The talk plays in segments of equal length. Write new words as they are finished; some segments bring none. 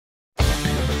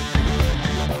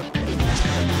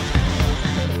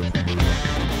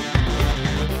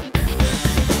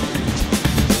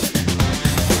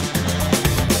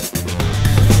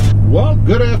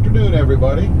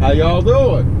everybody. How y'all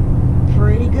doing?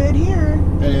 Pretty good here.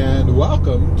 And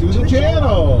welcome to the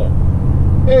channel.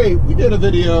 Hey, we did a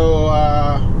video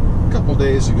a couple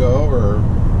days ago, or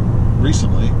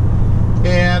recently,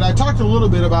 and I talked a little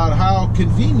bit about how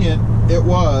convenient it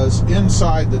was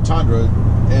inside the Tundra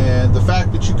and the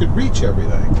fact that you could reach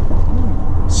everything.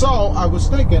 So I was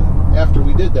thinking, after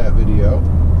we did that video,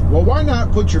 well, why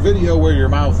not put your video where your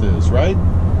mouth is, right?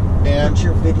 And put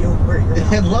your video where your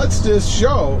mouth and let's just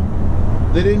show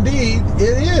that indeed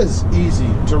it is easy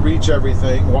to reach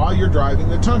everything while you're driving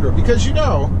the Tundra, because you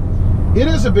know it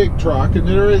is a big truck and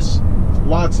there is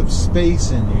lots of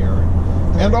space in here,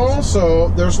 and also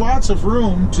there's lots of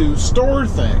room to store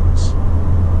things,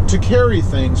 to carry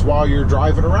things while you're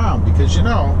driving around, because you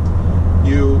know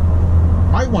you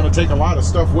might want to take a lot of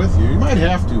stuff with you. You might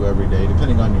have to every day,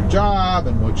 depending on your job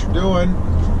and what you're doing.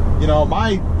 You know,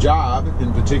 my job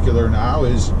in particular now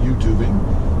is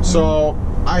YouTubing, so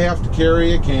I have to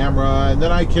carry a camera, and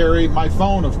then I carry my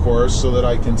phone, of course, so that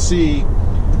I can see,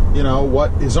 you know,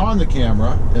 what is on the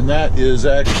camera, and that is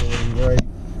actually right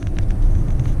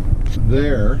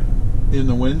there in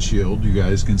the windshield, you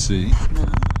guys can see.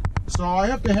 So I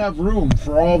have to have room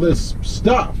for all this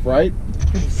stuff, right?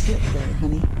 Pretty sick there,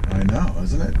 honey. I know,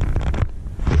 isn't it?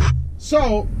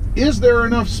 So, is there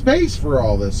enough space for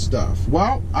all this stuff?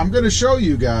 Well, I'm going to show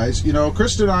you guys. You know,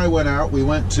 Krista and I went out. We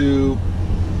went to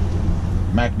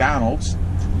McDonald's.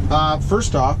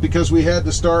 First off, because we had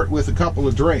to start with a couple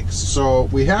of drinks. So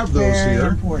we have those Very here.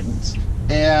 important.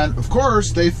 And of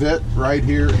course, they fit right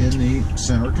here in the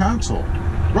center console.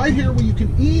 Right here where you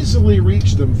can easily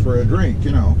reach them for a drink,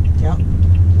 you know. Yep.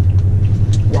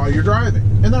 While you're driving.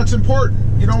 And that's important.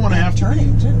 You don't want to have to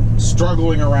be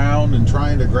struggling around and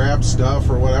trying to grab stuff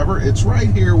or whatever. It's right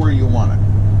here where you want it.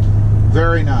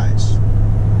 Very nice.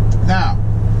 Now,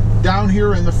 down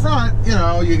here in the front, you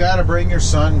know, you got to bring your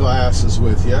sunglasses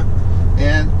with you.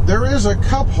 And there is a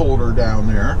cup holder down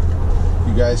there.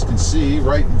 You guys can see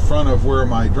right in front of where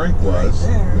my drink was.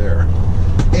 Right there.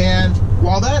 And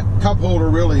while that cup holder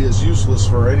really is useless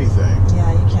for anything.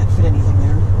 Yeah, you can't fit anything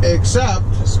there. Except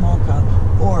a small cup.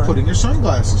 Or putting your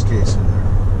sunglasses case in there.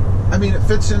 I mean, it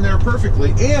fits in there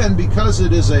perfectly. And because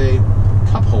it is a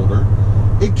cup holder,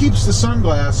 it keeps the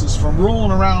sunglasses from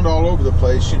rolling around all over the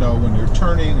place, you know, when you're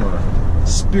turning or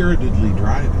spiritedly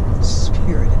driving.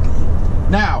 Spiritedly.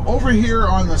 Now, over here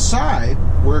on the side,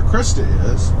 where Krista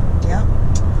is, yep,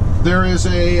 there is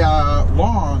a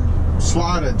long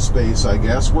slotted space, I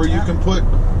guess, where you can put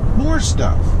more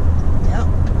stuff. Yep.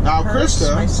 Now,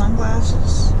 Krista, my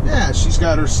sunglasses. Yeah, she's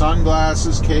got her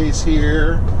sunglasses case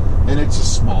here, and it's a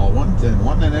small one, thin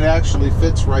one, and it actually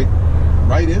fits right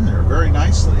in there very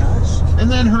nicely. It does.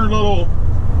 And then her little,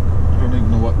 I don't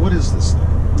even know what is this thing?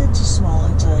 It's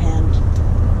a hand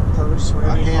purse,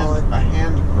 whatever you call it. A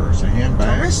hand purse, a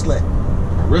handbag. A wristlet.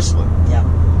 A wristlet. Yeah.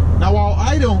 Now, while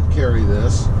I don't carry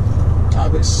this, I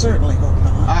would certainly hope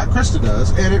not. Krista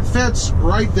does, and it fits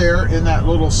right there in that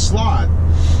little slot.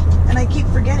 And I keep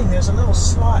forgetting there's a little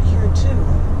slot here too.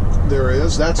 There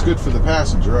is. That's good for the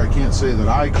passenger. I can't say that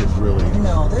I could really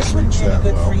No, this would be that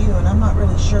good well. for you, and I'm not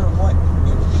really sure what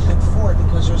it would be good for,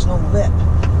 because there's no lip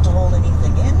to hold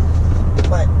anything in.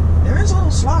 But there is a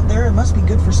little slot there. It must be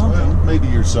good for something. Well, maybe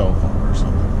your cell phone or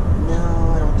something.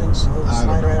 No, I don't think so. It'll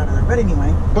slide right out of there. But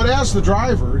anyway. But as the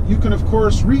driver, you can of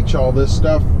course reach all this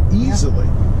stuff easily.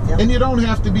 Yep. And you don't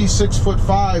have to be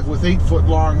 6'5" with 8-foot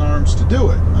long arms to do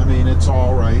it. I mean, it's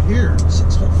all right here.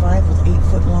 6'5" with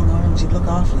 8-foot long arms, you'd look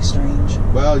awfully strange.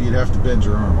 Well, you'd have to bend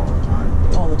your arm all the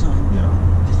time. All the time. You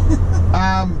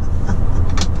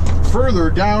know. Further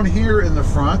down here in the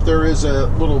front, there is a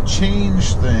little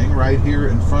change thing right here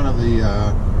in front of the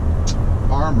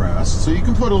armrest. So you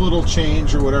can put a little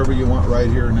change or whatever you want right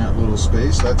here in that little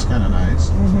space. That's kind of nice.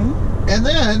 Mm-hmm. And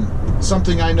then,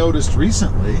 something I noticed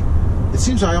recently, it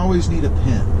seems I always need a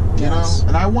pin, you know?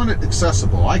 And I want it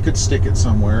accessible. I could stick it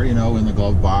somewhere, you know, in the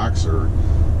glove box or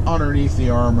underneath the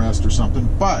armrest or something.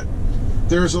 But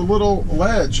there's a little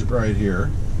ledge right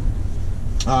here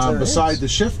beside the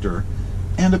shifter,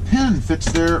 and a pin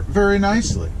fits there very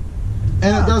nicely.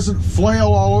 And it doesn't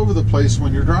flail all over the place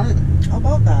when you're driving. How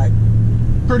about that?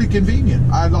 Pretty convenient.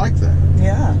 I like that.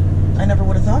 Yeah, I never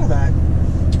would have thought of that.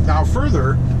 Now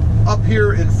further, up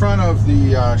here in front of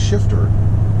the shifter,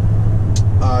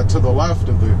 to the left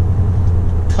of the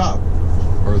cup,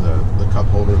 or the cup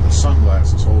holder, the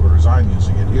sunglasses holder as I'm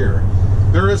using it here,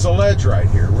 there is a ledge right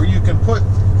here where you can put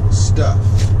stuff.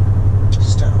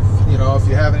 You know, if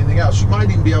you have anything else. You might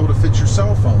even be able to fit your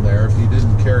cell phone there if you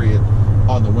didn't carry it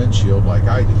on the windshield like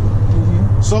I do.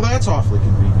 Mm-hmm. So that's awfully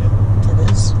convenient.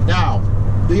 It is. Now,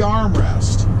 the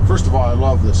armrest. First of all, I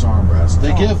love this armrest.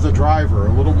 They give the driver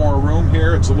a little more room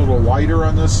here. It's a little wider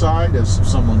on this side, as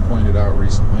someone pointed out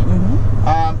recently.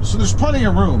 So there's plenty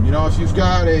of room. You know, if you've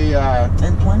got a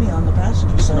and plenty on the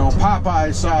passenger side,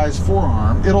 Popeye size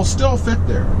forearm, it'll still fit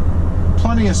there.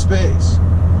 Plenty of space.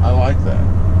 I like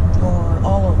that. Or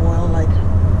olive oil, like.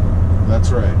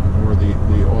 That's right. Or the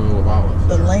oil of olive.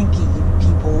 The lanky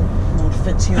people, it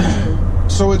fits here too.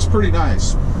 So it's pretty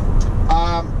nice.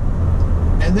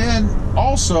 And then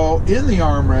also in the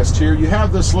armrest here, you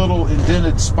have this little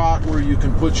indented spot where you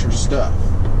can put your stuff.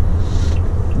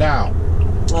 Now,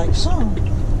 like so.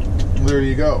 There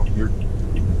you go. Your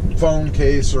phone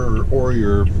case or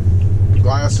your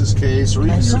glasses case or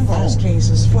even your phone. My sunglass case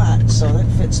is flat, so that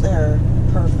fits there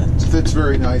perfect. Fits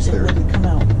very nice there. It wouldn't come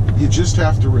out. You just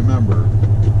have to remember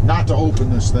not to open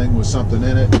this thing with something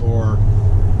in it, or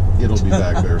it'll be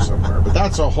back there somewhere. But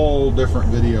that's a whole different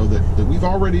video that we've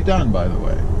already done, by the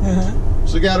way.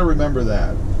 So you got to remember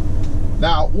that.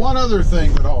 Now, one other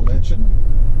thing that I'll mention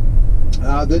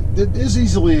that is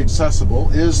easily accessible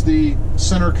is the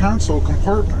center console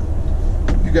compartment.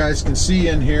 You guys can see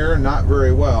in here, not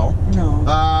very well.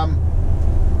 No.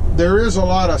 There is a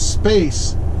lot of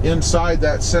space inside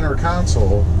that center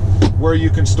console where you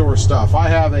can store stuff. I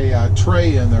have a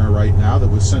tray in there right now that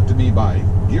was sent to me by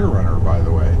Gear Runner, by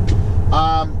the way,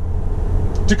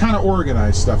 to kind of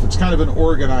organize stuff. It's kind of an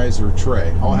organizer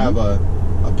tray. I'll have a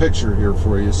picture here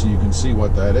for you so you can see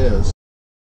what that is.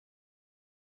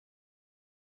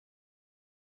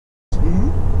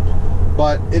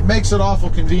 But it makes it awful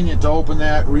convenient to open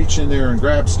that, reach in there and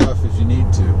grab stuff if you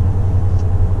need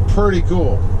to. Pretty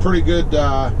cool. Pretty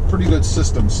good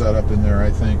system setup in there,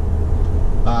 I think,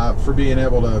 for being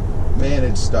able to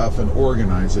manage stuff and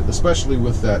organize it, especially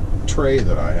with that tray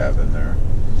that I have in there.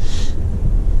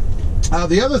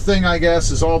 The other thing, I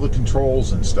guess, is all the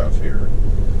controls and stuff here.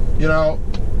 You know,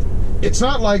 it's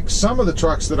not like some of the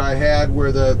trucks that I had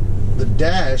where the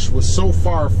dash was so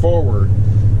far forward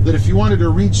that if you wanted to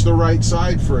reach the right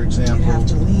side, for example,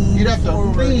 you'd have to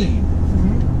lean.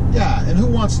 Yeah, and who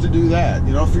wants to do that?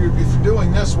 You know, if you're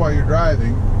doing this while you're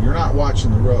driving, you're not watching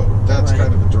the road. That's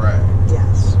kind of a drag.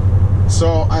 Yes.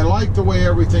 So I like the way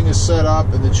everything is set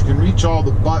up and that you can reach all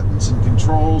the buttons and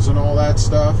controls and all that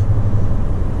stuff.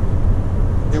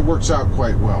 It works out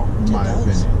quite well, in my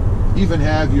opinion. Even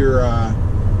have your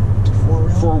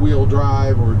four-wheel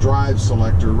drive or drive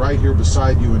selector right here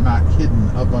beside you and not hidden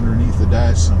up underneath the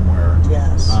dash somewhere.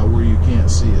 Yes. Where you can't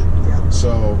see it. Yeah.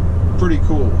 So, pretty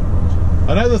cool.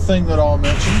 Another thing that I'll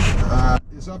mention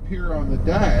is up here on the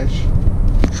dash.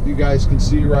 You guys can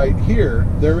see right here,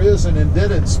 there is an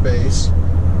indented space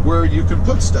where you can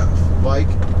put stuff, like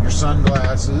your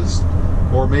sunglasses,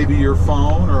 or maybe your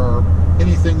phone, or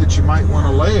anything that you might want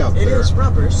to lay up there. It is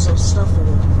rubber, so stuff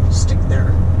will stick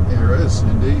there. There is,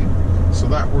 indeed. So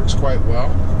that works quite well.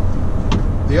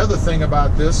 The other thing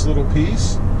about this little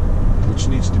piece, which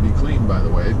needs to be cleaned, by the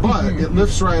way, but it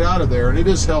lifts right out of there, and it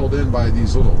is held in by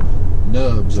these little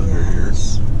nubs under here.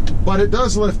 But it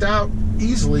does lift out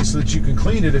easily so that you can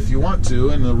clean it if you want to,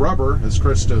 and the rubber, as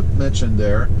Krista mentioned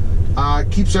there,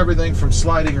 keeps everything from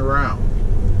sliding around.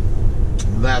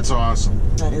 That's awesome.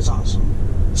 That is awesome.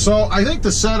 So I think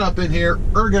the setup in here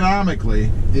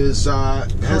ergonomically is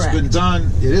has been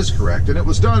done. It is correct, and it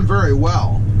was done very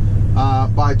well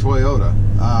by Toyota.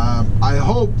 I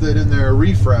hope that in their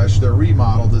refresh, their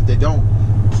remodel, that they don't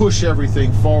push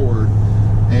everything forward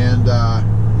and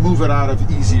move it out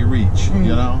of easy reach.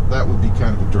 You know, that would be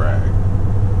kind of a drag.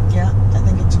 Yeah, I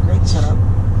think it's a great setup.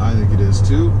 I think it is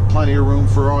too. Plenty of room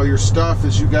for all your stuff,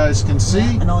 as you guys can see.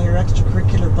 Yeah, and all your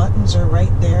extracurricular buttons are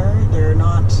right there. They're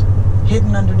not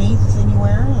hidden underneath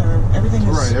anywhere. Everything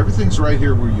is right. Everything's right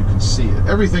here where you can see it.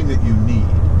 Everything that you need.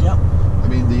 Yep. I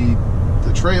mean,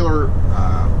 the trailer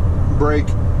brake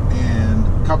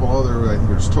and a couple other. I think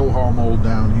there's tow haul mold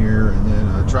down here, and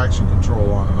then traction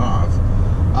control on and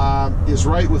off is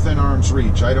right within arm's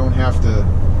reach. I don't have to,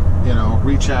 you know,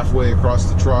 reach halfway across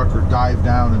the truck or dive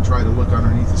down and try to look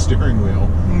underneath the steering wheel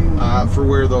for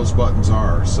where those buttons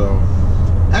are. So,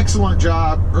 excellent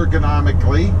job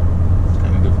ergonomically.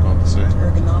 Kind of difficult to say.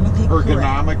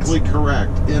 Ergonomically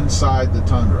correct inside the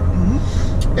Tundra.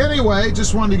 Anyway,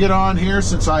 just wanted to get on here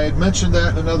since I had mentioned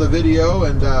that in another video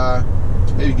and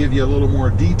maybe give you a little more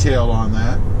detail on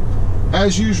that.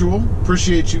 As usual,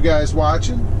 appreciate you guys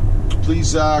watching.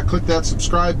 Please click that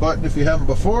subscribe button if you haven't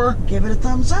before. Give it a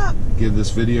thumbs up. Give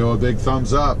this video a big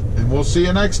thumbs up. And we'll see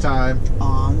you next time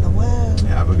On the web.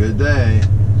 Have a good day.